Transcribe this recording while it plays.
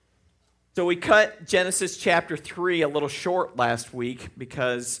So we cut Genesis chapter 3 a little short last week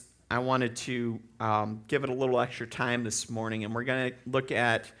because I wanted to give it a little extra time this morning, and we're going to look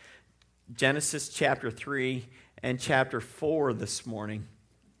at Genesis chapter 3 and chapter 4 this morning.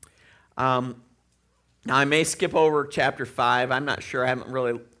 Now, I may skip over chapter 5. I'm not sure. I haven't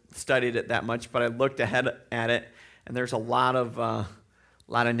really studied it that much, but I looked ahead at it, and there's a lot of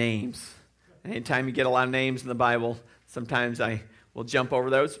names. Anytime you get a lot of names in the Bible, sometimes I will jump over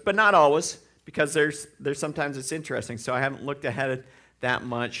those, but not always, because there's sometimes it's interesting. So I haven't looked ahead that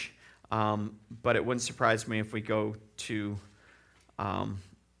much, but it wouldn't surprise me if we go to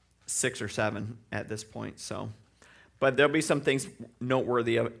 6 or 7 at this point. So, but there'll be some things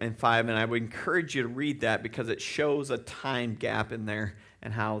noteworthy in 5, and I would encourage you to read that because it shows a time gap in there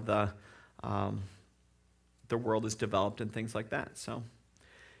and how the world is developed and things like that. So,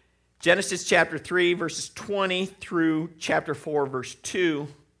 Genesis chapter 3, verses 20 through chapter 4, verse 2,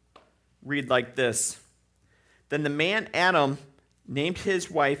 read like this. Then the man Adam named his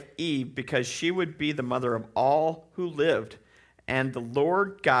wife Eve because she would be the mother of all who lived. And the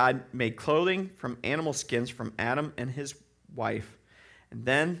Lord God made clothing from animal skins from Adam and his wife.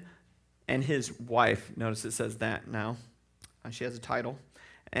 And his wife, notice it says that now. She has a title.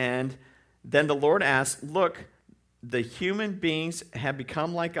 And then the Lord asked, look, the human beings have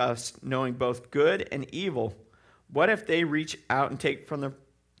become like us, knowing both good and evil. What if they reach out and take from the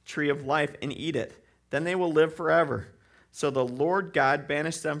tree of life and eat it? Then they will live forever. So the Lord God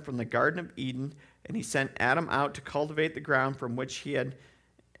banished them from the Garden of Eden, and he sent Adam out to cultivate the ground from which he had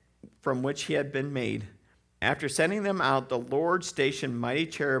been made. After sending them out, the Lord stationed mighty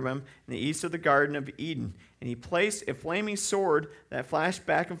cherubim in the east of the Garden of Eden, and he placed a flaming sword that flashed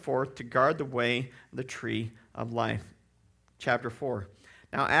back and forth to guard the way of the tree of life. Chapter 4.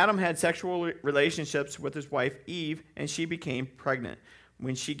 Now Adam had sexual relationships with his wife Eve, and she became pregnant.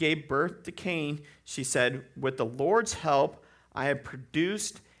 When she gave birth to Cain, she said, with the Lord's help, I have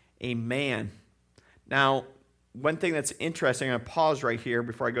produced a man. Now, one thing that's interesting, I'm going to pause right here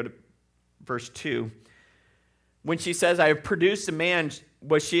before I go to verse 2. When she says, I have produced a man,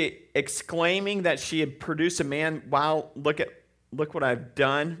 was she exclaiming that she had produced a man? Wow, look what I've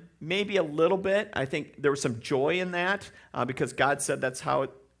done. Maybe a little bit. I think there was some joy in that because God said that's how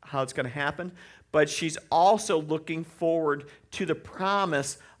it's going to happen. But she's also looking forward to the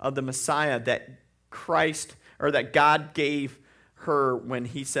promise of the Messiah that Christ, or that God gave her when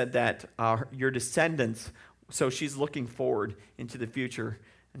he said that your descendants. So she's looking forward into the future.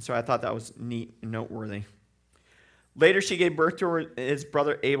 And so I thought that was neat and noteworthy. Later she gave birth to his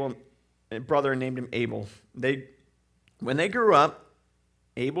brother Abel, and named him Abel. When they grew up,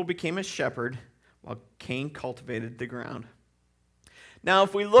 Abel became a shepherd while Cain cultivated the ground. Now,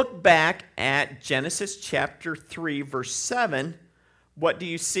 if we look back at Genesis chapter 3, verse 7, what do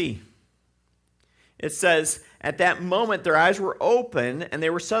you see? It says, at that moment their eyes were open and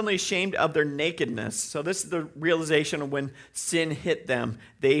they were suddenly ashamed of their nakedness. So this is the realization of when sin hit them.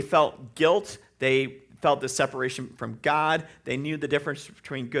 They felt guilt. They felt the separation from God. They knew the difference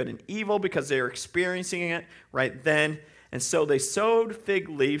between good and evil because they were experiencing it right then. And so they sewed fig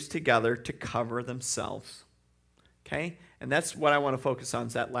leaves together to cover themselves. Okay? And that's what I want to focus on,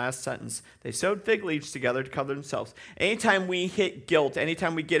 is that last sentence. They sewed fig leaves together to cover themselves. Anytime we hit guilt,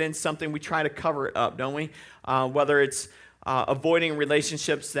 anytime we get in something, we try to cover it up, don't we? Whether it's avoiding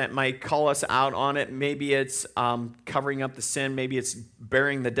relationships that might call us out on it. Maybe it's covering up the sin. Maybe it's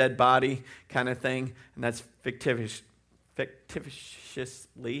burying the dead body kind of thing. And that's fictitiously.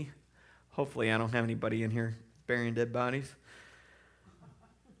 Hopefully I don't have anybody in here burying dead bodies.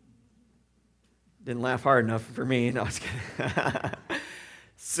 Didn't laugh hard enough for me. No, I was kidding.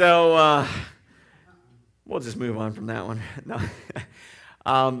 So we'll just move on from that one. No.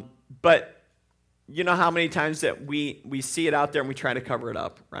 But you know how many times that we see it out there and we try to cover it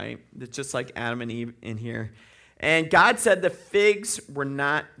up, right? It's just like Adam and Eve in here. And God said the figs were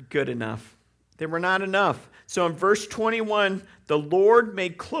not good enough. They were not enough. So in verse 21, the Lord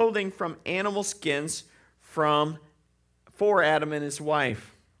made clothing from animal skins for Adam and his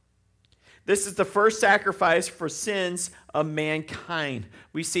wife. This is the first sacrifice for sins of mankind.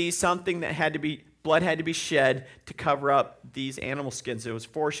 We see something that blood had to be shed to cover up these animal skins. It was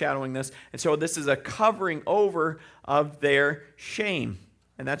foreshadowing this. And so this is a covering over of their shame.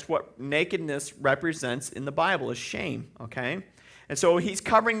 And that's what nakedness represents in the Bible, is shame, okay? And so he's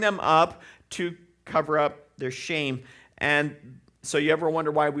covering them up to cover up their shame. And so you ever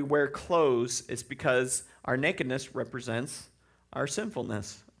wonder why we wear clothes? It's because our nakedness represents our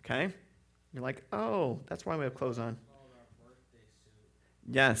sinfulness, okay? You're like, oh, that's why we have clothes on.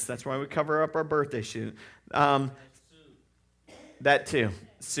 Yes, that's why we cover up our birthday suit. That too,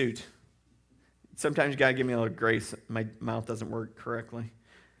 suit. Sometimes you got to give me a little grace. My mouth doesn't work correctly.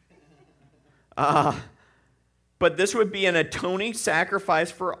 But this would be an atoning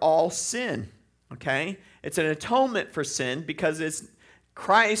sacrifice for all sin. Okay? It's an atonement for sin because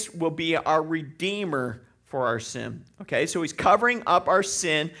Christ will be our redeemer for our sin. Okay? So he's covering up our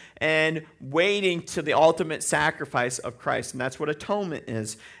sin and waiting to the ultimate sacrifice of Christ. And that's what atonement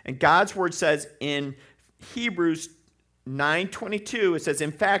is. And God's word says in Hebrews 9:22, it says,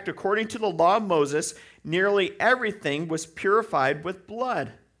 in fact, according to the law of Moses, nearly everything was purified with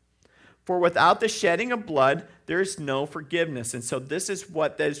blood. For without the shedding of blood, there is no forgiveness. And so this is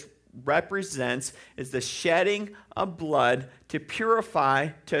what this represents, is the shedding of blood to purify,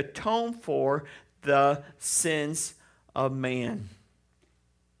 to atone for the sins of man.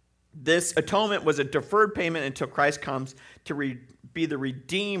 This atonement was a deferred payment until Christ comes to be the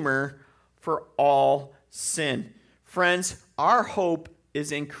redeemer for all sin. Friends, our hope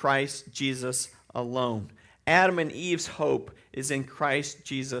is in Christ Jesus alone. Adam and Eve's hope is in Christ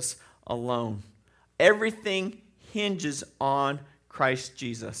Jesus alone. Everything hinges on Christ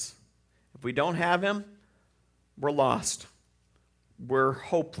Jesus. If we don't have him, we're lost. We're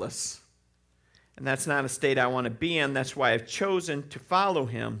hopeless. And that's not a state I want to be in. That's why I've chosen to follow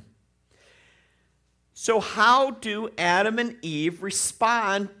him. So how do Adam and Eve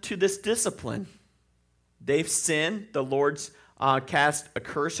respond to this discipline? They've sinned. The Lord's cast a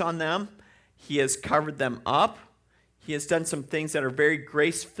curse on them. He has covered them up. He has done some things that are very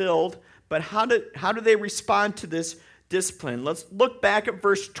grace-filled. But how do they respond to this discipline? Let's look back at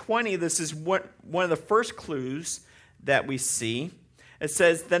verse 20. This is one of the first clues that we see. It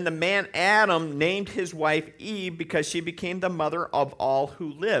says, then the man Adam named his wife Eve because she became the mother of all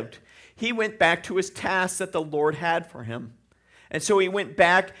who lived. He went back to his task that the Lord had for him. And so he went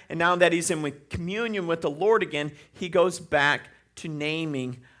back, and now that he's in communion with the Lord again, he goes back to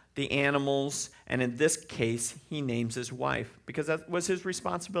naming the animals, and in this case, he names his wife, because that was his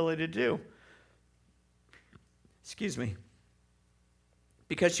responsibility to do. Excuse me.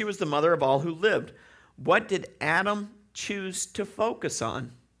 Because she was the mother of all who lived. What did Adam choose to focus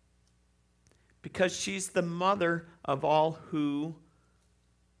on? Because she's the mother of all who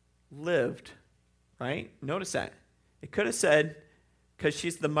lived, right? Notice that. It could have said, because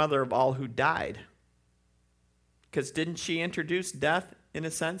she's the mother of all who died. Because didn't she introduce death, in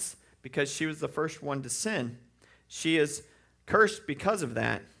a sense? Because she was the first one to sin. She is cursed because of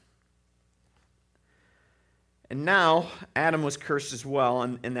that. And now, Adam was cursed as well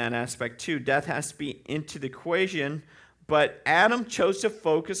in that aspect too. Death has to be into the equation. But Adam chose to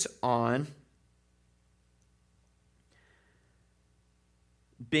focus on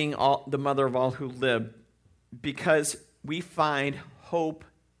being the mother of all who lived, because we find hope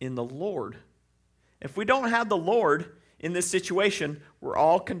in the Lord. If we don't have the Lord in this situation, we're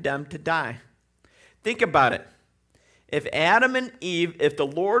all condemned to die. Think about it. If Adam and Eve, if the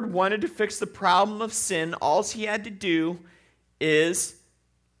Lord wanted to fix the problem of sin, all he had to do is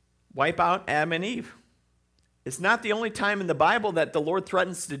wipe out Adam and Eve. It's not the only time in the Bible that the Lord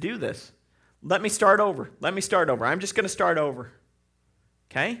threatens to do this. Let me start over. I'm just going to start over.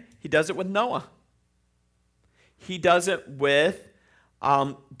 Okay? He does it with Noah. He does it with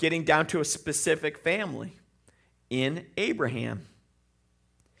getting down to a specific family in Abraham.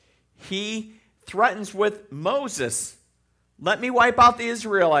 He threatens with Moses. Let me wipe out the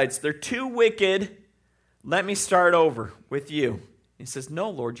Israelites. They're too wicked. Let me start over with you. He says, no,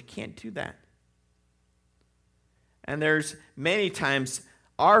 Lord, you can't do that. And there's many times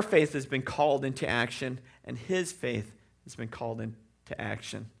our faith has been called into action, and his faith has been called into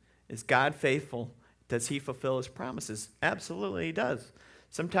action. Is God faithful? Does he fulfill his promises? Absolutely, he does.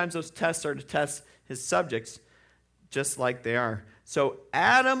 Sometimes those tests are to test his subjects, just like they are. So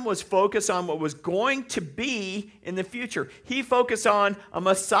Adam was focused on what was going to be in the future. He focused on a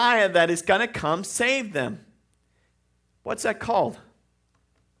Messiah that is going to come save them. What's that called?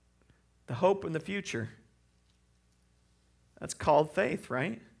 The hope in the future. That's called faith,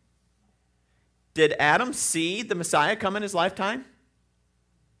 right? Did Adam see the Messiah come in his lifetime?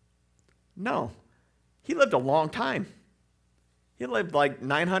 No. He lived a long time. He lived like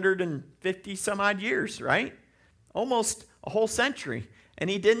 950 some odd years, right? Almost a whole century. And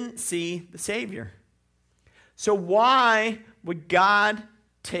he didn't see the Savior. So why would God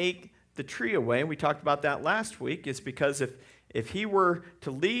take the tree away? We talked about that last week. It's because if he were to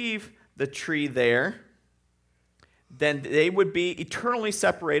leave the tree there, then they would be eternally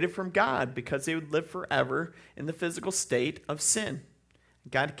separated from God, because they would live forever in the physical state of sin.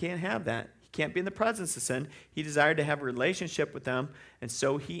 God can't have that. He can't be in the presence of sin. He desired to have a relationship with them, and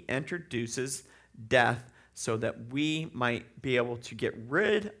so he introduces death so that we might be able to get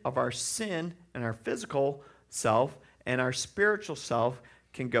rid of our sin and our physical self, and our spiritual self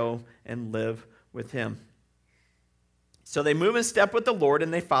can go and live with him. So they move in step with the Lord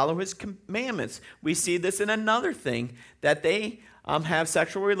and they follow his commandments. We see this in another thing, that they have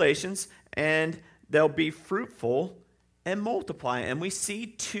sexual relations and they'll be fruitful and multiply. And we see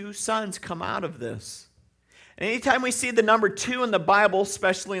 2 sons come out of this. And anytime we see the number 2 in the Bible,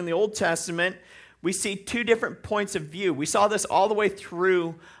 especially in the Old Testament, we see 2 different points of view. We saw this all the way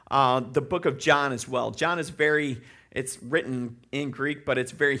through the book of John as well. John is it's written in Greek, but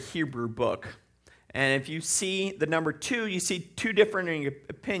it's a very Hebrew book. And if you see the number 2, you see 2 different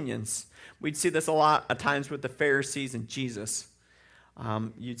opinions. We'd see this a lot of times with the Pharisees and Jesus.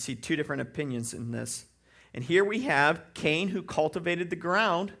 You'd see 2 different opinions in this. And here we have Cain, who cultivated the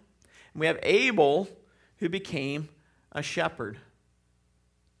ground, and we have Abel, who became a shepherd.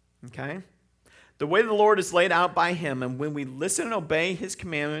 Okay? The way of the Lord is laid out by him, and when we listen and obey his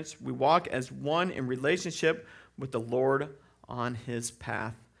commandments, we walk as one in relationship with the Lord on his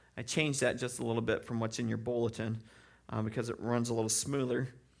path. I changed that just a little bit from what's in your bulletin because it runs a little smoother.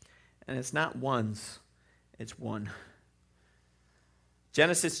 And it's not ones, it's one.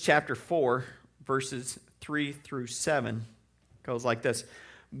 Genesis chapter 4, verses 3 through 7 goes like this.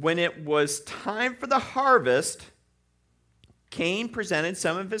 When it was time for the harvest, Cain presented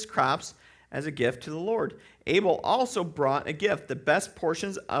some of his crops as a gift to the Lord. Abel also brought a gift, the best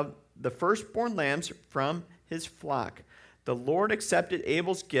portions of the firstborn lambs from his flock. The Lord accepted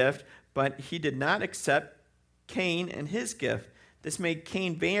Abel's gift, but he did not accept Cain and his gift. This made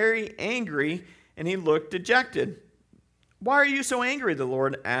Cain very angry, and he looked dejected. Why are you so angry? The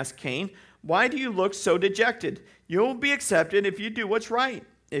Lord asked Cain. Why do you look so dejected? You will be accepted if you do what's right.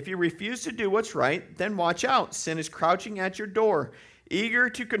 If you refuse to do what's right, then watch out. Sin is crouching at your door, eager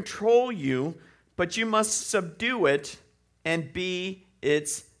to control you, but you must subdue it and be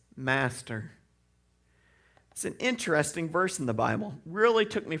its master. It's an interesting verse in the Bible. Really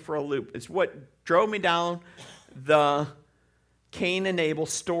took me for a loop. It's what drove me down the Cain and Abel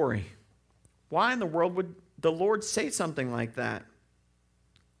story. Why in the world would the Lord say something like that?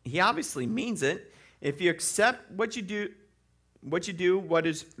 He obviously means it. If you accept what you do,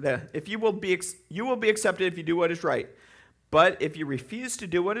 you will be accepted if you do what is right. But if you refuse to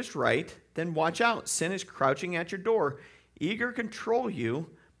do what is right, then watch out. Sin is crouching at your door, eager to control you,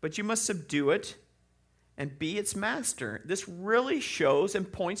 but you must subdue it and be its master. This really shows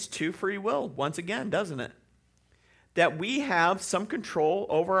and points to free will, once again, doesn't it? That we have some control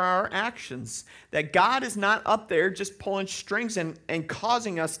over our actions. That God is not up there just pulling strings and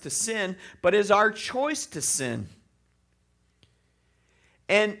causing us to sin, but is our choice to sin.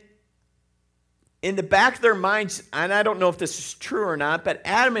 And in the back of their minds, and I don't know if this is true or not, but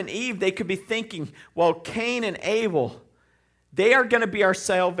Adam and Eve, they could be thinking, well, Cain and Abel, they are going to be our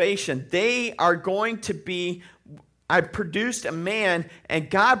salvation. They are going to be, I produced a man, and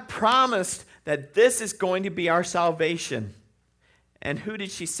God promised that this is going to be our salvation. And who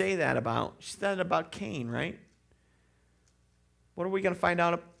did she say that about? She said it about Cain, right? What are we going to find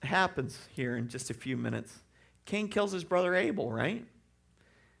out happens here in just a few minutes? Cain kills his brother Abel, right?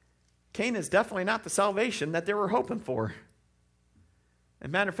 Cain is definitely not the salvation that they were hoping for. As a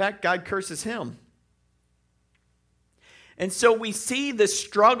matter of fact, God curses him. And so we see the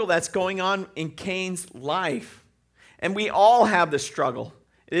struggle that's going on in Cain's life. And we all have the struggle.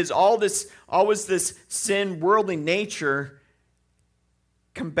 It is always this sin, worldly nature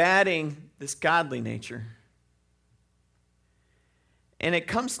combating this godly nature. And it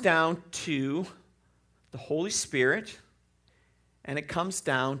comes down to the Holy Spirit, and it comes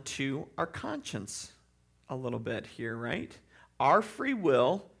down to our conscience a little bit here, right? Our free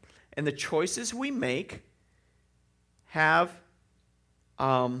will and the choices we make have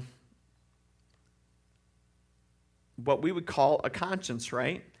what we would call a conscience,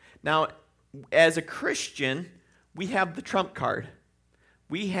 right? Now, as a Christian, we have the trump card.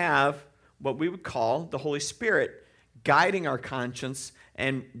 We have what we would call the Holy Spirit guiding our conscience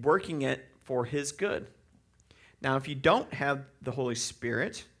and working it for His good. Now, if you don't have the Holy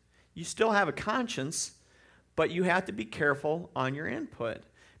Spirit, you still have a conscience, but you have to be careful on your input,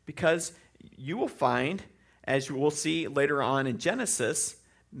 because you will find, as we'll see later on in Genesis,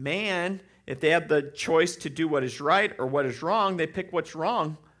 man, if they have the choice to do what is right or what is wrong, they pick what's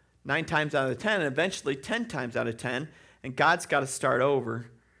wrong 9 times out of 10, and eventually 10 times out of 10, and God's got to start over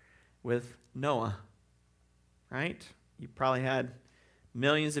with Noah, right? You probably had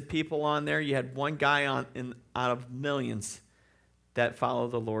millions of people on there. You had one guy out of millions that follow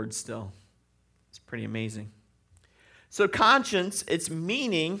the Lord still. It's pretty amazing. So conscience, its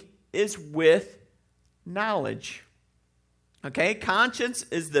meaning is with knowledge. Okay, conscience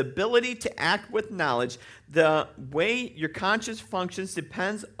is the ability to act with knowledge. The way your conscience functions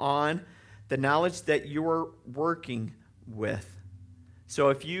depends on the knowledge that you're working with. So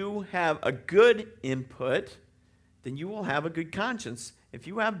if you have a good input, then you will have a good conscience. If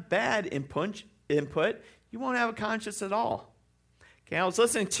you have bad input, you won't have a conscience at all. Okay, I was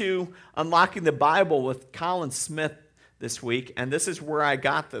listening to Unlocking the Bible with Colin Smith this week, and this is where I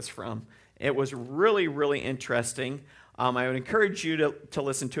got this from. It was really, really interesting. I would encourage you to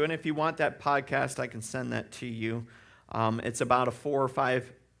listen to it. And if you want that podcast, I can send that to you. It's about a 4 or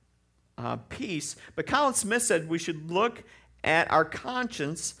 5 piece. But Colin Smith said we should look at our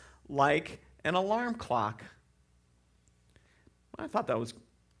conscience like an alarm clock. I thought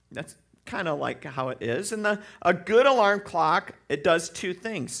that's kind of like how it is. And a good alarm clock, it does 2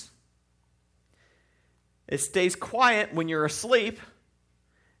 things. It stays quiet when you're asleep,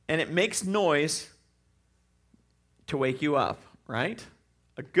 and it makes noise to wake you up, right?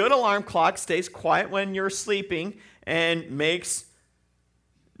 A good alarm clock stays quiet when you're sleeping and makes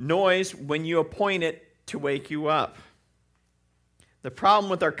noise when you appoint it to wake you up. The problem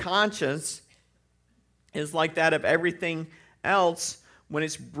with our conscience is like that of everything else. When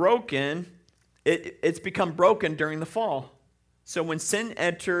it's broken, it's become broken during the fall. So when sin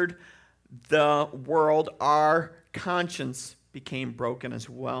entered the world, our conscience became broken as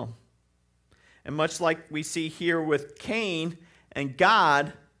well. And much like we see here with Cain and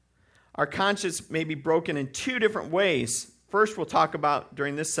God, our conscience may be broken in 2 different ways. First, we'll talk about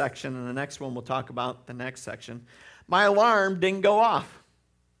during this section, and the next one we'll talk about the next section. My alarm didn't go off.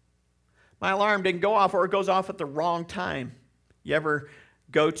 My alarm didn't go off, or it goes off at the wrong time. You ever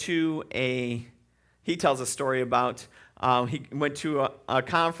go to he tells a story about he went to a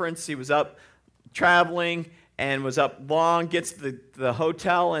conference, he was up traveling, and was up long, gets to the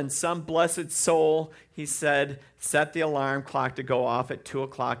hotel, and some blessed soul, he said, set the alarm clock to go off at 2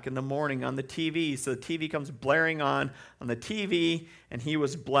 o'clock in the morning on the TV. So the TV comes blaring on the TV, and he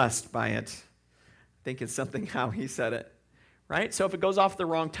was blessed by it. I think it's something how he said it, right? So if it goes off at the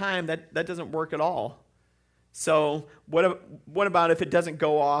wrong time, that doesn't work at all. So what about if it doesn't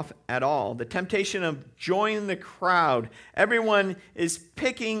go off at all? The temptation of joining the crowd. Everyone is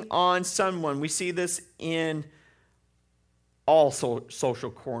picking on someone. We see this in all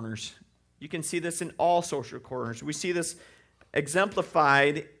social corners. You can see this in all social corners. We see this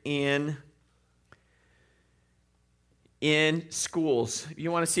exemplified in schools. If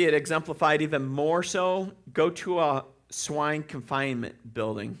you want to see it exemplified even more so, go to a swine confinement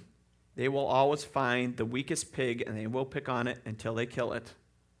building. They will always find the weakest pig, and they will pick on it until they kill it.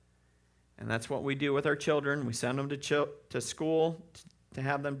 And that's what we do with our children. We send them to school to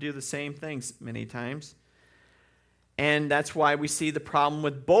have them do the same things many times. And that's why we see the problem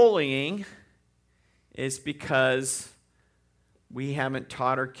with bullying is because we haven't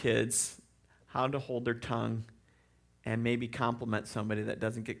taught our kids how to hold their tongue and maybe compliment somebody that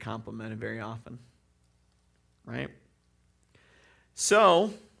doesn't get complimented very often. Right?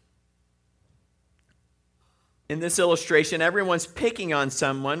 So, in this illustration, everyone's picking on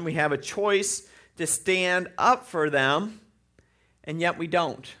someone. We have a choice to stand up for them, and yet we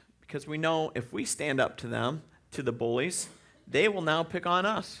don't. Because we know if we stand up to them, to the bullies, they will now pick on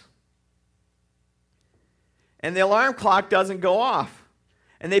us. And the alarm clock doesn't go off.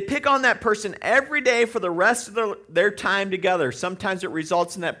 And they pick on that person every day for the rest of their time together. Sometimes it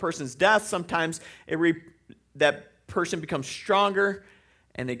results in that person's death. Sometimes that person becomes stronger,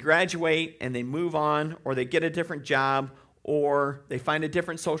 and they graduate and they move on, or they get a different job, or they find a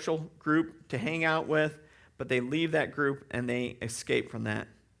different social group to hang out with, but they leave that group and they escape from that.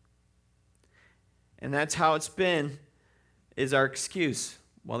 And that's how it's been, is our excuse.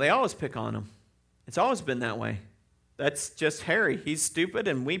 Well, they always pick on him. It's always been that way. That's just Harry. He's stupid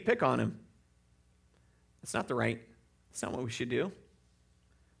and we pick on him. That's not that's not what we should do.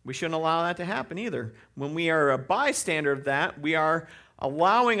 We shouldn't allow that to happen either. When we are a bystander of that, we are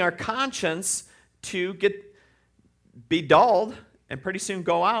allowing our conscience to be dulled and pretty soon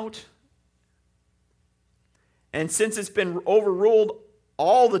go out. And since it's been overruled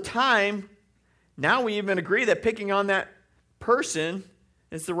all the time, now we even agree that picking on that person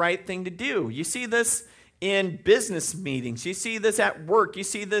is the right thing to do. You see this in business meetings. You see this at work. You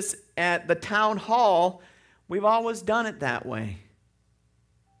see this at the town hall. We've always done it that way.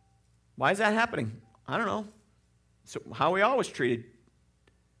 Why is that happening? I don't know. So how we always treated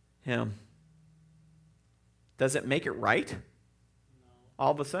him. Does it make it right? No.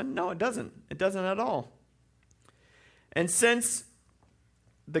 All of a sudden? No, it doesn't. It doesn't at all. And since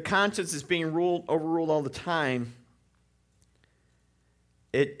the conscience is being overruled all the time,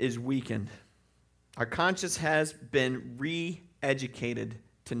 it is weakened. Our conscience has been re-educated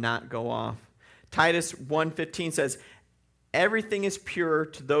to not go off. Titus 1:15 says, everything is pure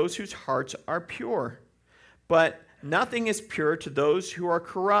to those whose hearts are pure, but nothing is pure to those who are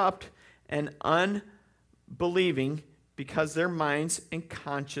corrupt and unbelieving, because their minds and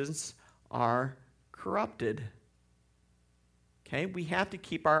conscience are corrupted. Okay, we have to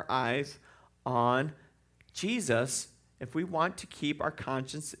keep our eyes on Jesus if we want to keep our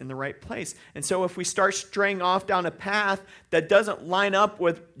conscience in the right place. And so if we start straying off down a path that doesn't line up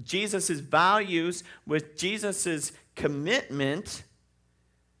with Jesus' values, with Jesus' commitment,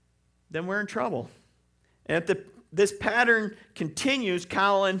 then we're in trouble. And if this pattern continues,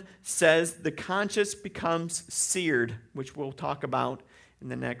 Colin says the conscience becomes seared, which we'll talk about in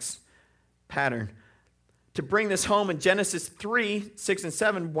the next pattern. To bring this home in Genesis 3, 6, and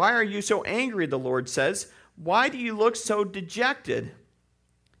 7, why are you so angry, the Lord says? Why do you look so dejected?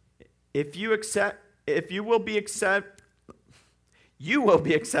 You will be accepted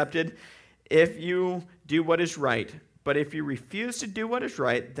if you do what is right. But if you refuse to do what is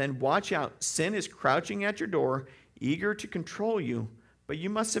right, then watch out. Sin is crouching at your door, eager to control you, but you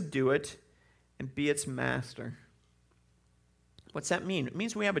must subdue it and be its master. What's that mean? It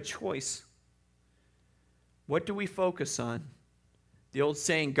means we have a choice. What do we focus on? The old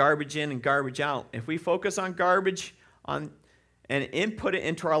saying, garbage in and garbage out. If we focus on garbage and input it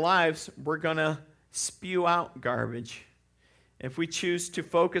into our lives, we're going to spew out garbage. If we choose to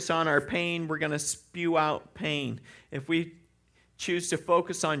focus on our pain, we're going to spew out pain. If we choose to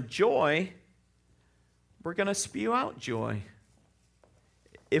focus on joy, we're going to spew out joy.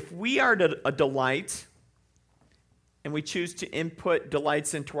 If we are a delight and we choose to input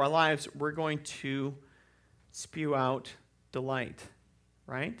delights into our lives, we're going to spew out delight,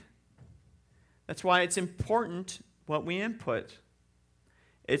 right? That's why it's important what we input.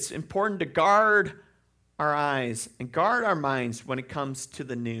 It's important to guard our eyes and guard our minds when it comes to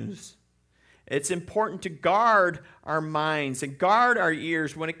the news. It's important to guard our minds and guard our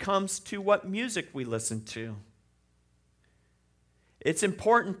ears when it comes to what music we listen to. It's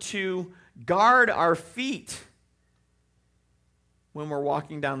important to guard our feet when we're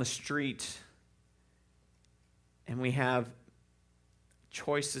walking down the street and we have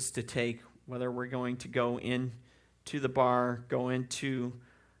choices to take, whether we're going to go into the bar, go into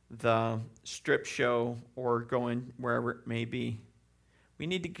the strip show, or go in wherever it may be. We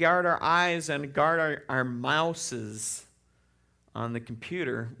need to guard our eyes and guard our mouses on the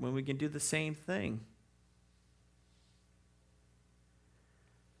computer when we can do the same thing.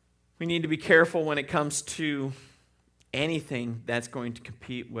 We need to be careful when it comes to anything that's going to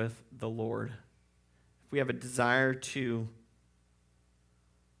compete with the Lord. If we have a desire to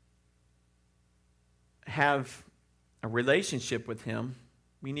have a relationship with Him,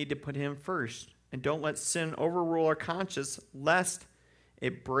 we need to put Him first. And don't let sin overrule our conscience, lest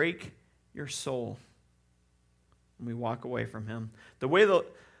it break your soul when we walk away from Him. The way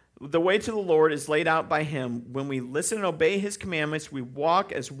to the Lord is laid out by Him. When we listen and obey His commandments, we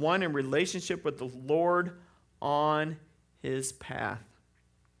walk as one in relationship with the Lord on His path.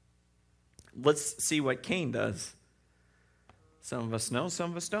 Let's see what Cain does. Some of us know,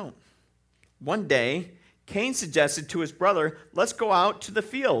 some of us don't. One day, Cain suggested to his brother, let's go out to the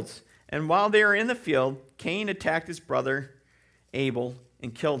fields. And while they were in the field, Cain attacked his brother Abel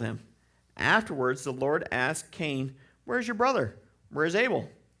and killed him. Afterwards, the Lord asked Cain, where's your brother? Where's Abel?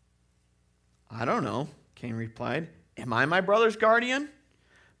 I don't know, Cain replied. Am I my brother's guardian?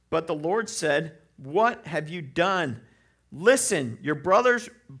 But the Lord said, what have you done? Listen, your brother's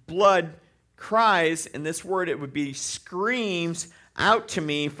blood cries, in this word it would be screams out to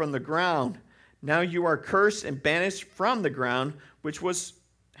me from the ground. Now you are cursed and banished from the ground, which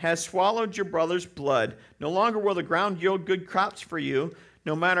has swallowed your brother's blood. No longer will the ground yield good crops for you,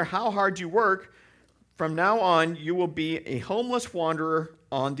 no matter how hard you work. From now on, you will be a homeless wanderer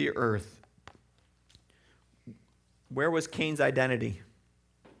on the earth. Where was Cain's identity?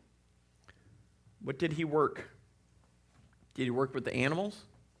 What did he work? Did he work with the animals?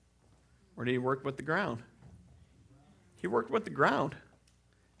 Or did he work with the ground? He worked with the ground.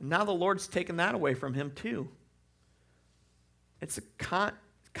 And now the Lord's taken that away from him too. It's the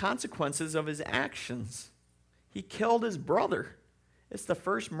consequences of his actions. He killed his brother. It's the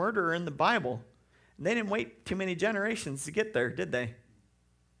first murderer in the Bible. And they didn't wait too many generations to get there, did they?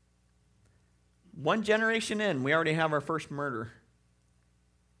 One generation in, we already have our first murder.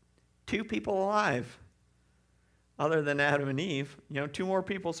 2 people alive, other than Adam and Eve. 2 more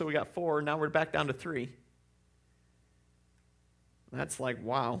people, so we got 4. Now we're back down to 3. That's like,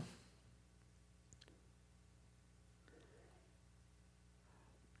 wow.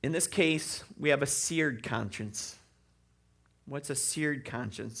 In this case, we have a seared conscience. What's a seared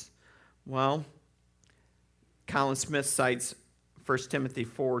conscience? Well, Colin Smith cites 1 Timothy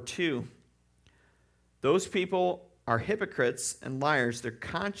 4:2. Those people are hypocrites and liars. Their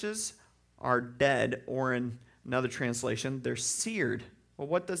consciences are dead, or in another translation, they're seared. Well,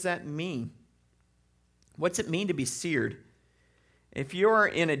 what does that mean? What's it mean to be seared? If you're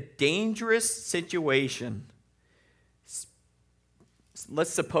in a dangerous situation,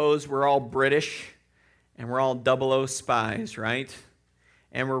 let's suppose we're all British and we're all 00 spies, right?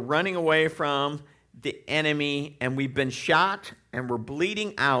 And we're running away from the enemy and we've been shot and we're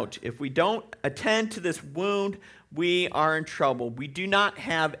bleeding out. If we don't attend to this wound, we are in trouble. We do not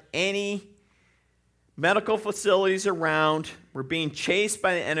have any medical facilities around. We're being chased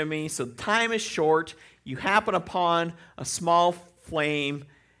by the enemy, so time is short. You happen upon a small flame,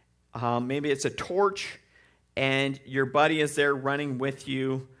 maybe it's a torch, and your buddy is there running with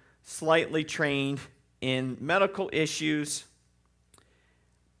you, slightly trained in medical issues.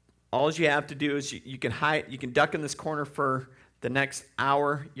 All you have to do is you can hide, you can duck in this corner for the next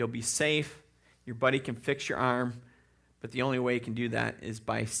hour. You'll be safe. Your buddy can fix your arm, but the only way he can do that is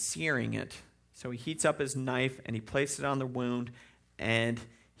by searing it. So he heats up his knife and he places it on the wound and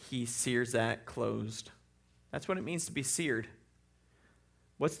he sears that closed. That's what it means to be seared.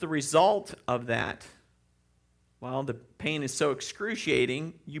 What's the result of that? Well, the pain is so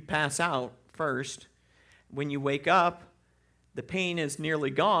excruciating, you pass out first. When you wake up, the pain is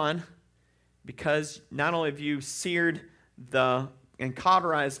nearly gone because not only have you seared and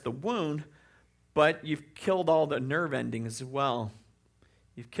cauterized the wound, but you've killed all the nerve endings as well.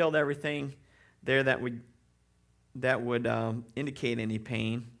 You've killed everything there that would indicate any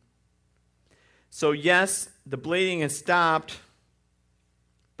pain. So yes, the bleeding has stopped,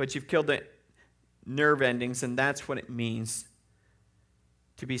 but you've killed the nerve endings, and that's what it means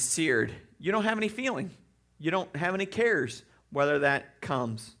to be seared. You don't have any feeling. You don't have any cares whether that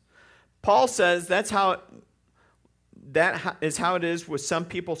comes. Paul says that is how it is with some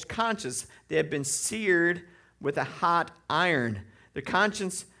people's conscience. They have been seared with a hot iron. Their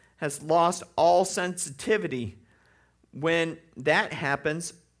conscience has lost all sensitivity. When that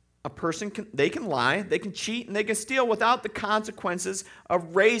happens, a person can lie, they can cheat, and they can steal without the consequences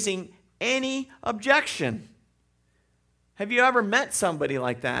of raising any objection. Have you ever met somebody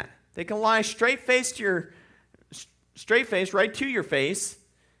like that? They can lie straight face right to your face,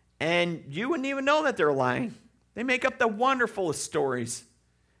 and you wouldn't even know that they're lying. They make up the wonderfulest stories,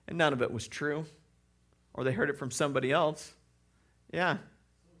 and none of it was true, or they heard it from somebody else. Yeah,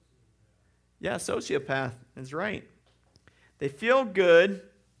 sociopath is right. They feel good.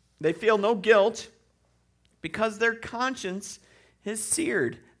 They feel no guilt because their conscience is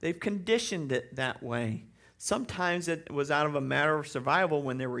seared. They've conditioned it that way. Sometimes it was out of a matter of survival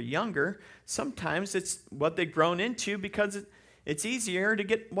when they were younger. Sometimes it's what they've grown into because it's easier to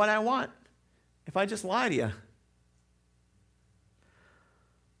get what I want if I just lie to you.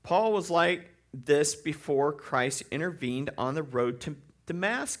 Paul was like this before Christ intervened on the road to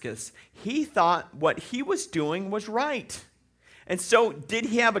Damascus. He thought what he was doing was right. And so, did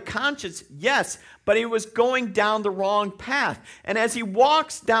he have a conscience? Yes, but he was going down the wrong path. And as he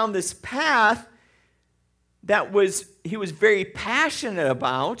walks down this path he was very passionate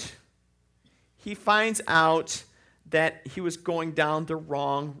about, he finds out that he was going down the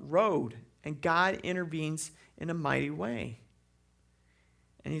wrong road. And God intervenes in a mighty way.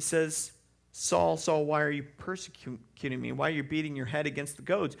 And he says, Saul, Saul, why are you persecuting me? Why are you beating your head against the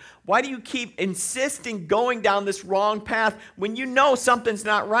goads? Why do you keep insisting going down this wrong path when you know something's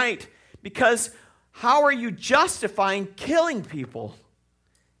not right? Because how are you justifying killing people?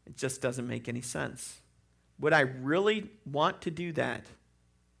 It just doesn't make any sense. Would I really want to do that?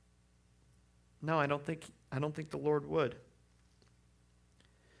 No, I don't think the Lord would.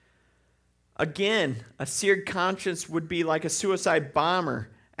 Again, a seared conscience would be like a suicide bomber,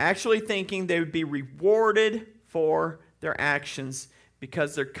 actually thinking they would be rewarded for their actions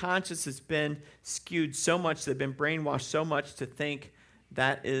because their conscience has been skewed so much, they've been brainwashed so much to think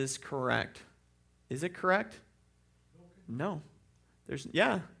that is correct. Is it correct? No.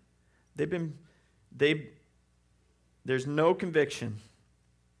 There's no conviction.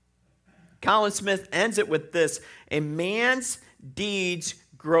 Colin Smith ends it with this: a man's deeds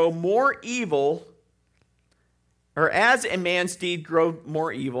grow more evil, or as a man's deed grow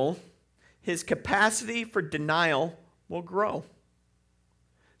more evil, his capacity for denial will grow.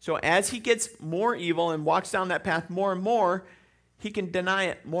 So as he gets more evil and walks down that path more and more, he can deny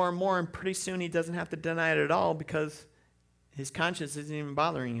it more and more, and pretty soon he doesn't have to deny it at all because his conscience isn't even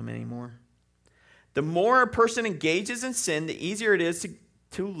bothering him anymore. The more a person engages in sin, the easier it is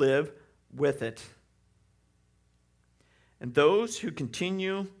to live with it. And those who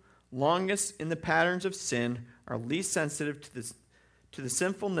continue longest in the patterns of sin are least sensitive to the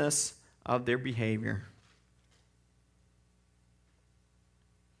sinfulness of their behavior.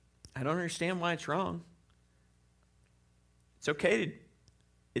 I don't understand why it's wrong. It's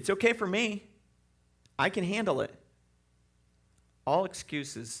okay for me. I can handle it. All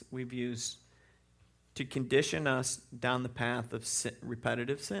excuses we've used to condition us down the path of sin,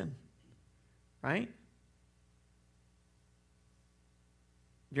 repetitive sin. Right?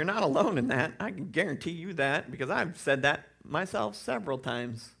 You're not alone in that. I can guarantee you that because I've said that myself several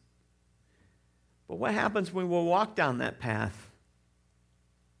times. But what happens when we walk down that path?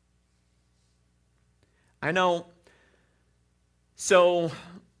 I know. So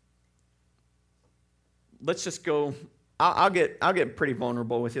let's just go. I'll get pretty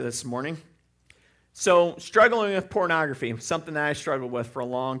vulnerable with you this morning. So struggling with pornography, something that I struggled with for a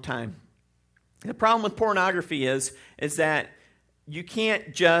long time. The problem with pornography is that you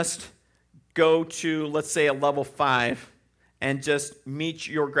can't just go to, let's say, a level 5 and just meet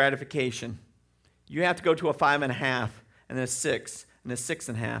your gratification. You have to go to a 5.5 and a 6 and a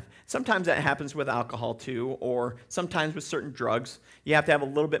 6.5. Sometimes that happens with alcohol too, or sometimes with certain drugs. You have to have a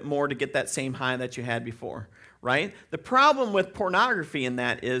little bit more to get that same high that you had before, right? The problem with pornography in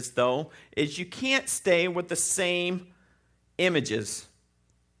that is you can't stay with the same images.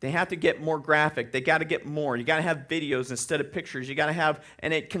 They have to get more graphic. They got to get more. You got to have videos instead of pictures. You got to have,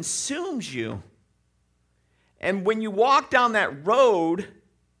 and it consumes you. And when you walk down that road,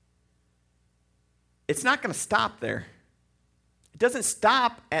 it's not going to stop there. It doesn't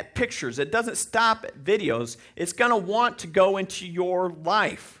stop at pictures. It doesn't stop at videos. It's going to want to go into your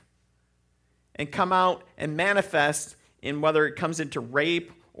life and come out and manifest in whether it comes into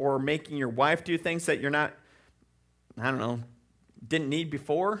rape or making your wife do things that you're not, didn't need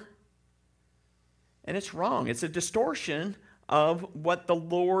before. And it's wrong. It's a distortion of what the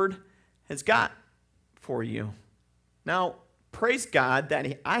Lord has got for you. Now, praise God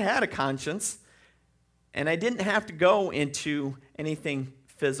that I had a conscience and I didn't have to go into anything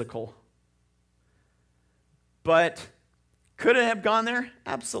physical. But could it have gone there?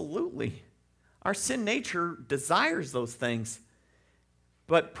 Absolutely. Our sin nature desires those things.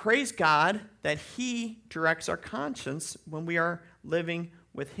 But praise God that He directs our conscience when we are living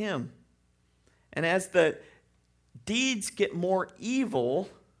with Him. And as the deeds get more evil,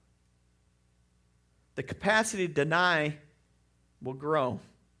 the capacity to deny will grow.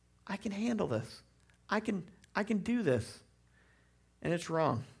 I can handle this. I can do this. And it's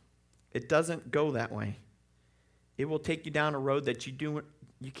wrong. It doesn't go that way. It will take you down a road that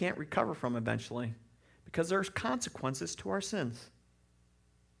you can't recover from eventually, because there's consequences to our sins.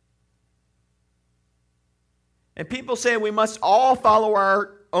 And people say we must all follow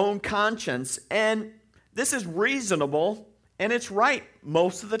our own conscience, and this is reasonable, and it's right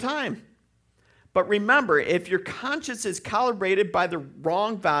most of the time. But remember, if your conscience is calibrated by the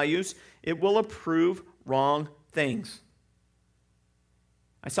wrong values, it will approve wrong things.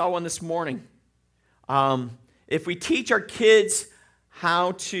 I saw one this morning. If we teach our kids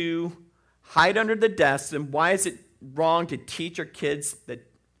how to hide under the desk, then why is it wrong to teach our kids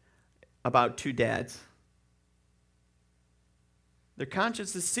about two dads? Their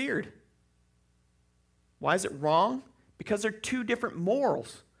conscience is seared. Why is it wrong? Because they're two different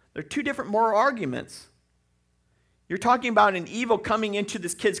morals. They're two different moral arguments. You're talking about an evil coming into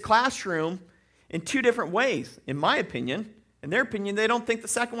this kid's classroom in two different ways, in my opinion. In their opinion, they don't think the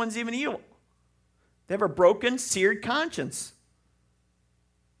second one's even evil. They have a broken, seared conscience.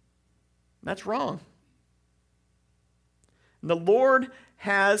 That's wrong. And the Lord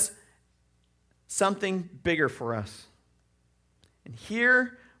has something bigger for us. And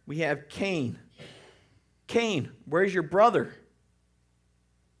here we have Cain. Cain, where's your brother?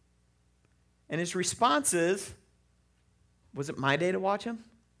 And his response is, was it my day to watch him?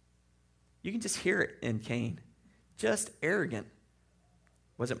 You can just hear it in Cain. Just arrogant.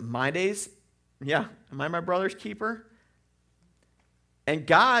 Was it my days? Yeah. Am I my brother's keeper? And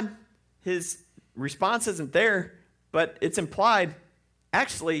God, his response isn't there, but it's implied.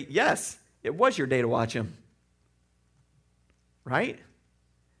 Actually, yes, it was your day to watch him. Right?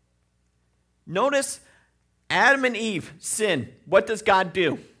 Notice Adam and Eve sin. What does God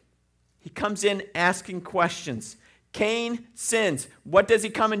do? He comes in asking questions. Cain sins. What does he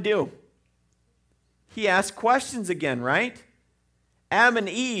come and do? He asks questions again, right? Adam and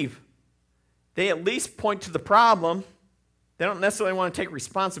Eve, they at least point to the problem. They don't necessarily want to take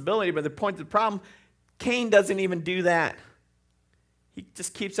responsibility, but they point to the problem. Cain doesn't even do that. He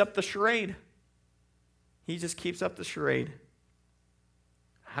just keeps up the charade. He just keeps up the charade.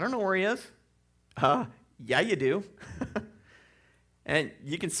 I don't know where he is. Yeah, you do. And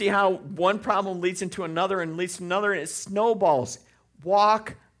you can see how one problem leads into another and leads to another, and it snowballs.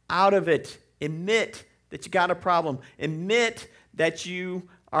 Walk out of it. Admit that you got a problem. Admit that you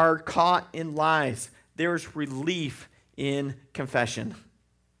are caught in lies. There's relief in confession.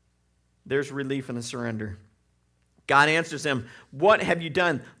 There's relief in the surrender. God answers him, what have you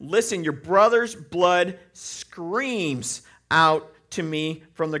done? Listen, your brother's blood screams out to me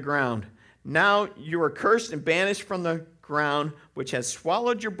from the ground. Now you are cursed and banished from the ground, which has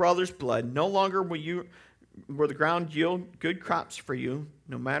swallowed your brother's blood. No longer will the ground yield good crops for you.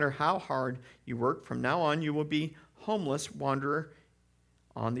 No matter how hard you work, from now on you will be homeless wanderer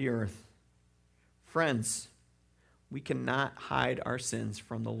on the earth. Friends, we cannot hide our sins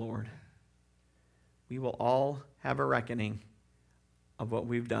from the Lord. We will all have a reckoning of what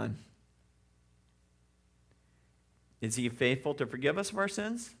we've done. Is he faithful to forgive us of our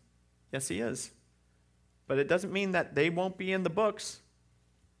sins? Yes, he is. But it doesn't mean that they won't be in the books.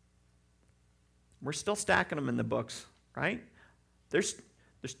 We're still stacking them in the books, right? There's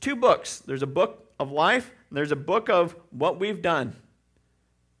two books. There's a book of life, and there's a book of what we've done.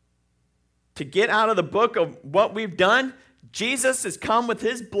 To get out of the book of what we've done, Jesus has come with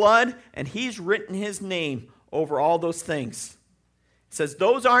his blood, and he's written his name over all those things. It says,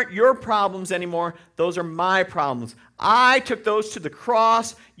 those aren't your problems anymore. Those are my problems. I took those to the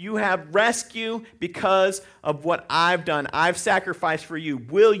cross. You have rescue because of what I've done. I've sacrificed for you.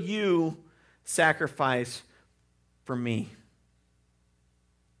 Will you sacrifice for me?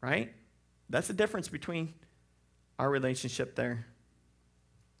 Right? That's the difference between our relationship there.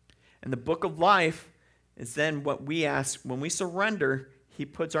 And the book of life is then what we ask when we surrender. He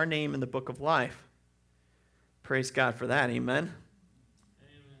puts our name in the book of life. Praise God for that. Amen.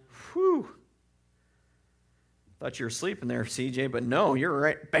 Whew. Thought you were sleeping there, CJ, but no, you're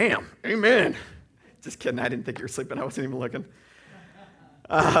right. Bam. Amen. Just kidding. I didn't think you were sleeping. I wasn't even looking.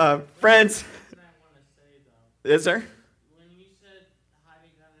 Friends. Is there? When you said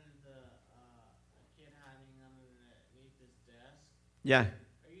hiding under a kid hiding underneath his desk. Yeah.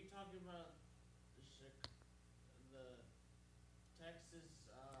 Are you talking about the Texas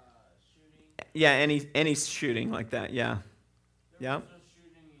shooting? Yeah, any shooting like that. Yeah. Yeah.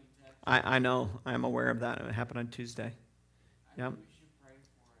 I know. I'm aware of that. It happened on Tuesday. Yeah.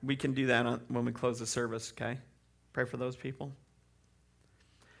 We can do that when we close the service, okay? Pray for those people.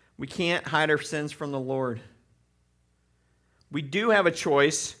 We can't hide our sins from the Lord. We do have a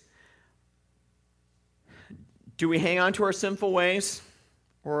choice. Do we hang on to our sinful ways,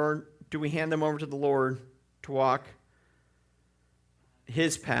 or do we hand them over to the Lord to walk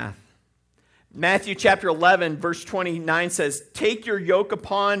his path? Matthew chapter 11, verse 29 says, take my yoke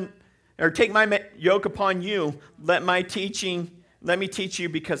upon you. Let me teach you,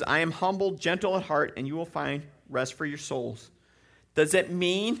 because I am humble, gentle at heart, and you will find rest for your souls. Does it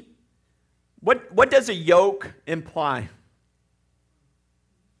mean, what does a yoke imply?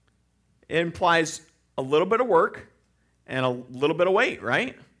 It implies a little bit of work and a little bit of weight,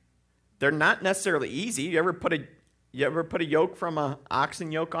 right? They're not necessarily easy. You ever put a yoke from an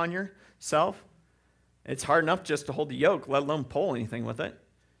oxen yoke on yourself? It's hard enough just to hold the yoke, let alone pull anything with it.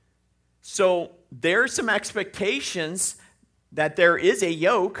 So there's some expectations that there is a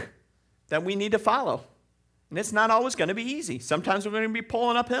yoke that we need to follow. And it's not always going to be easy. Sometimes we're going to be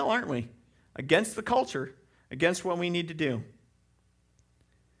pulling uphill, aren't we? Against the culture, against what we need to do.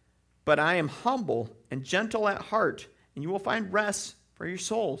 But I am humble and gentle at heart, and you will find rest for your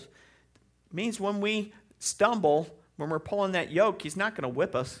souls. It means when we stumble, when we're pulling that yoke, he's not going to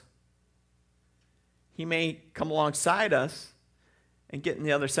whip us. He may come alongside us and get on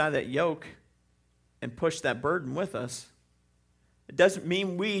the other side of that yoke and push that burden with us. It doesn't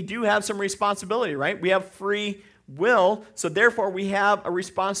mean we do have some responsibility, right? We have free will, so therefore we have a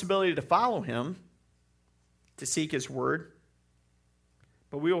responsibility to follow him, to seek his word.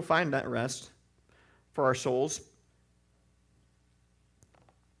 But we will find that rest for our souls.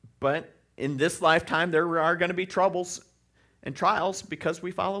 But in this lifetime, there are going to be troubles and trials because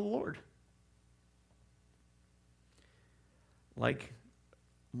we follow the Lord. Like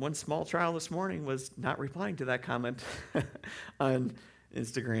one small trial this morning was not replying to that comment on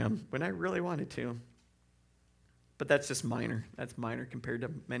Instagram when I really wanted to. But that's just minor. That's minor compared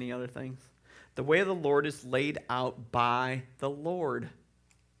to many other things. The way of the Lord is laid out by the Lord.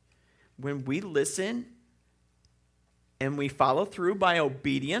 When we listen and we follow through by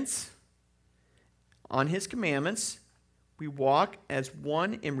obedience on his commandments, we walk as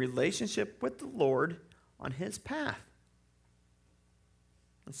one in relationship with the Lord on his path.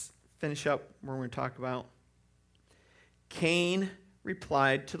 Let's finish up where we're going to talk about. Cain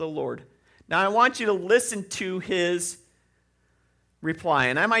replied to the Lord. Now I want you to listen to his reply,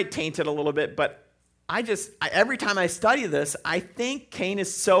 and I might taint it a little bit, but every time I study this, I think Cain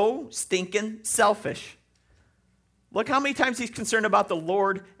is so stinking selfish. Look how many times he's concerned about the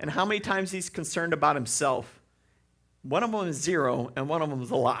Lord and how many times he's concerned about himself. One of them is 0 and one of them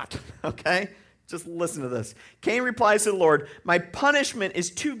is a lot, okay? Just listen to this. Cain replies to the Lord, "My punishment is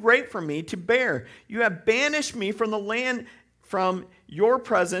too great for me to bear. You have banished me from the land, from your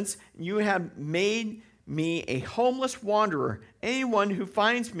presence. You have made me a homeless wanderer. Anyone who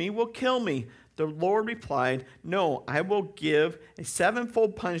finds me will kill me." The Lord replied, "No, I will give a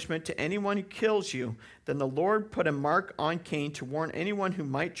 7-fold punishment to anyone who kills you." Then the Lord put a mark on Cain to warn anyone who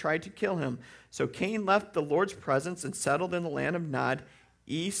might try to kill him. So Cain left the Lord's presence and settled in the land of Nod,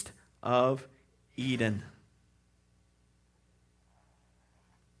 east of Eden.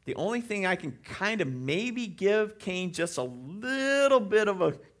 The only thing I can kind of maybe give Cain just a little bit of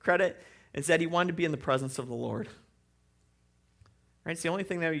a credit is that he wanted to be in the presence of the Lord. Right? It's the only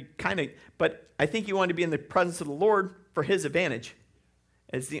thing that he but I think he wanted to be in the presence of the Lord for his advantage.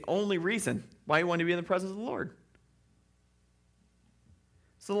 It's the only reason why he wanted to be in the presence of the Lord.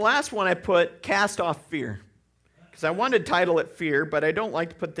 So the last one I put, cast off fear. Because I wanted to title it fear, but I don't like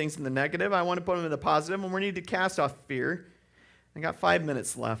to put things in the negative. I want to put them in the positive, and we need to cast off fear. I got 5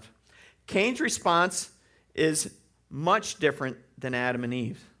 minutes left. Cain's response is much different than Adam and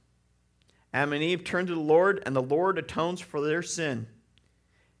Eve. Adam and Eve turn to the Lord, and the Lord atones for their sin.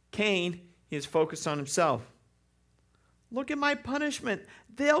 Cain, he is focused on himself. Look at my punishment.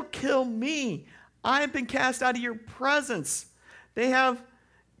 They'll kill me. I have been cast out of your presence.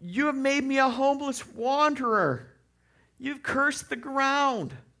 You have made me a homeless wanderer. You've cursed the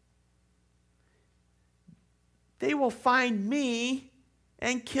ground. They will find me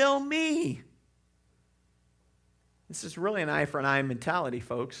and kill me. This is really an eye for an eye mentality,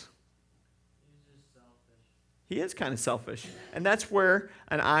 folks. He's just selfish. He is kind of selfish. And that's where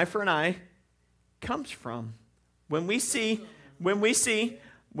an eye for an eye comes from. When we see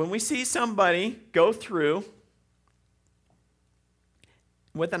somebody go through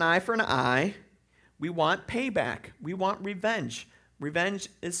with an eye for an eye, we want payback. We want revenge. Revenge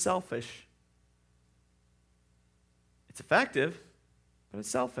is selfish. It's effective, but it's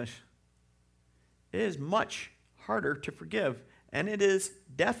selfish. It is much harder to forgive, and it is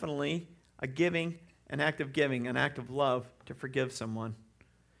definitely an act of giving, an act of love to forgive someone.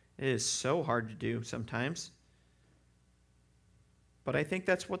 It is so hard to do sometimes. But I think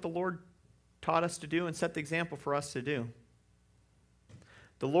that's what the Lord taught us to do and set the example for us to do.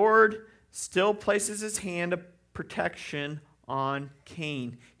 The Lord still places his hand of protection on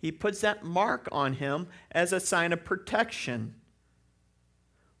Cain. He puts that mark on him as a sign of protection.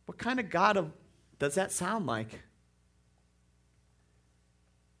 What kind of God does that sound like?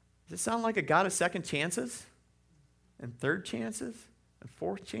 Does it sound like a God of second chances? And third chances? And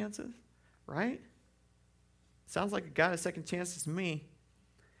fourth chances? Right? Sounds like a God of second chances to me.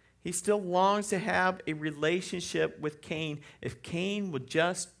 He still longs to have a relationship with Cain if Cain would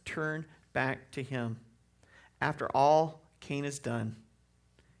just turn back to him. After all Cain has done,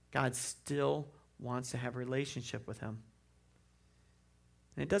 God still wants to have a relationship with him.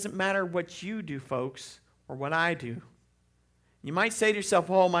 And it doesn't matter what you do, folks, or what I do. You might say to yourself,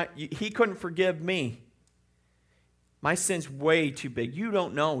 he couldn't forgive me. My sin's way too big. You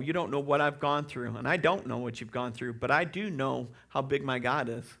don't know. You don't know what I've gone through. And I don't know what you've gone through, but I do know how big my God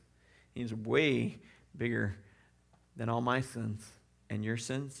is. He's way bigger than all my sins and your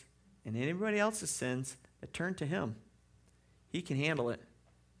sins and anybody else's sins that turn to him. He can handle it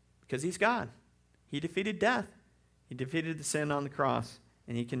because he's God. He defeated death. He defeated the sin on the cross,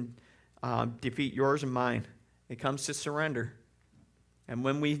 and he can defeat yours and mine. It comes to surrender. And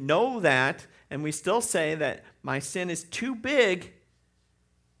when we know that, and we still say that my sin is too big,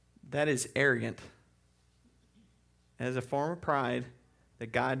 that is arrogant. As a form of pride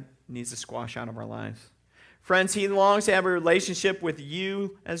that God needs to squash out of our lives. Friends, he longs to have a relationship with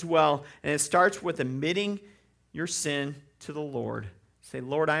you as well, and it starts with admitting your sin to the Lord. Say,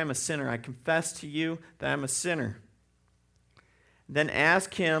 Lord, I am a sinner. I confess to you that I am a sinner. Then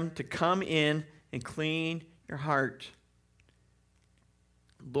ask him to come in and clean your heart.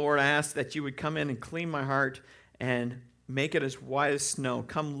 Lord, I ask that you would come in and clean my heart and make it as white as snow.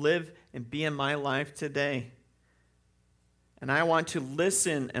 Come live and be in my life today. And I want to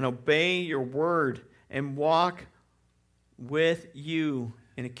listen and obey your word and walk with you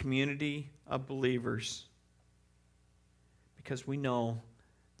in a community of believers. Because we know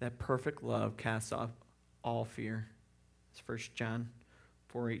that perfect love casts off all fear. It's 1 John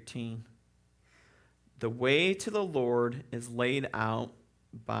 4:18. The way to the Lord is laid out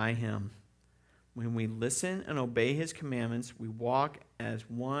by him. When we listen and obey his commandments, we walk as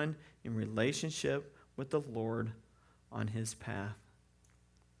one in relationship with the Lord on his path.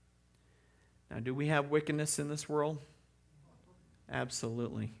 Now, do we have wickedness in this world?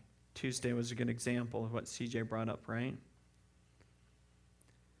 Absolutely. Tuesday was a good example of what CJ brought up, right?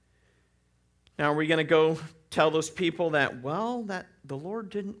 Now, are we going to go tell those people that the Lord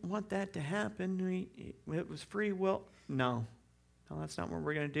didn't want that to happen? It was free will? No, that's not what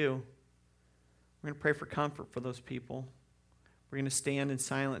we're going to do. We're going to pray for comfort for those people. We're going to stand in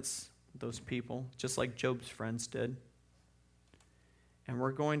silence with those people, just like Job's friends did. And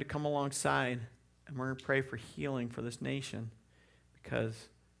we're going to come alongside and we're going to pray for healing for this nation, because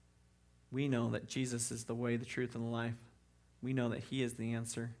we know that Jesus is the way, the truth, and the life. We know that he is the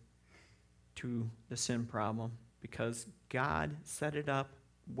answer to the sin problem, because God set it up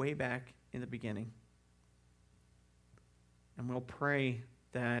way back in the beginning. And we'll pray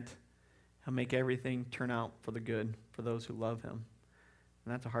that he'll make everything turn out for the good for those who love him.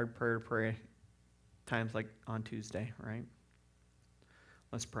 And that's a hard prayer to pray times like on Tuesday, right?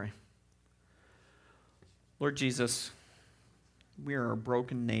 Let's pray. Lord Jesus, we are a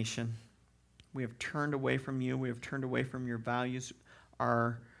broken nation. We have turned away from you. We have turned away from your values.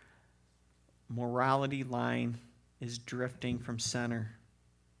 Our morality line is drifting from center.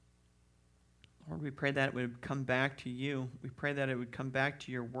 Lord, we pray that it would come back to you. We pray that it would come back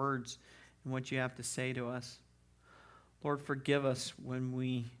to your words and what you have to say to us. Lord, forgive us when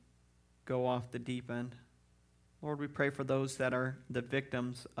we go off the deep end. Lord, we pray for those that are the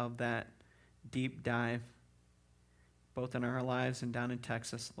victims of that deep dive, both in our lives and down in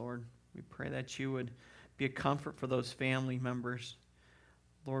Texas, Lord. We pray that you would be a comfort for those family members.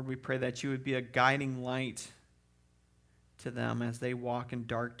 Lord, we pray that you would be a guiding light to them as they walk in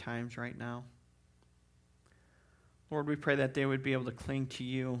dark times right now. Lord, we pray that they would be able to cling to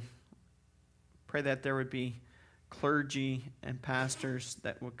you. Pray that there would be clergy and pastors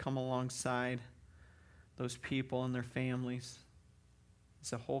that would come alongside those people and their families,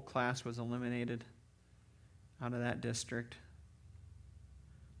 as a whole class was eliminated out of that district.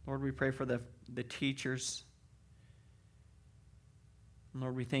 Lord, we pray for the teachers.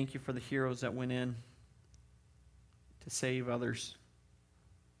 Lord, we thank you for the heroes that went in to save others.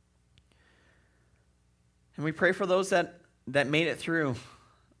 And we pray for those that made it through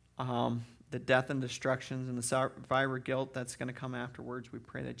the death and destructions and the survivor guilt that's going to come afterwards. We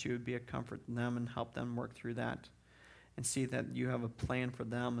pray that you would be a comfort to them and help them work through that and see that you have a plan for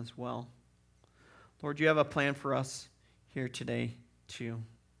them as well. Lord, you have a plan for us here today too.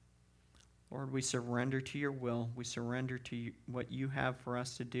 Lord, we surrender to your will. We surrender to what you have for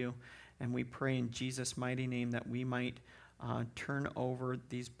us to do. And we pray in Jesus' mighty name that we might turn over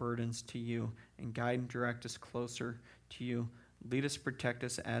these burdens to you and guide and direct us closer to you. Lead us, protect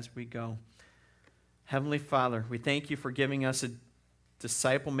us as we go. Heavenly Father, we thank you for giving us a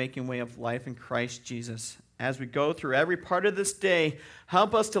disciple-making way of life in Christ Jesus. As we go through every part of this day,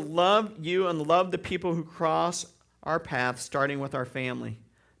 help us to love you and love the people who cross our path, starting with our family.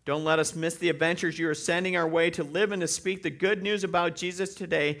 Don't let us miss the adventures you are sending our way to live and to speak the good news about Jesus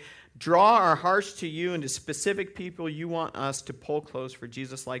today. Draw our hearts to you and to specific people you want us to pull close for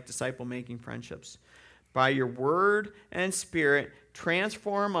Jesus-like disciple-making friendships. By your word and spirit,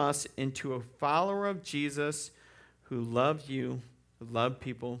 transform us into a follower of Jesus who love you, who love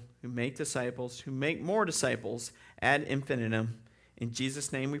people, who make disciples, who make more disciples ad infinitum. In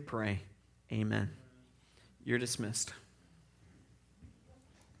Jesus' name we pray. Amen. You're dismissed.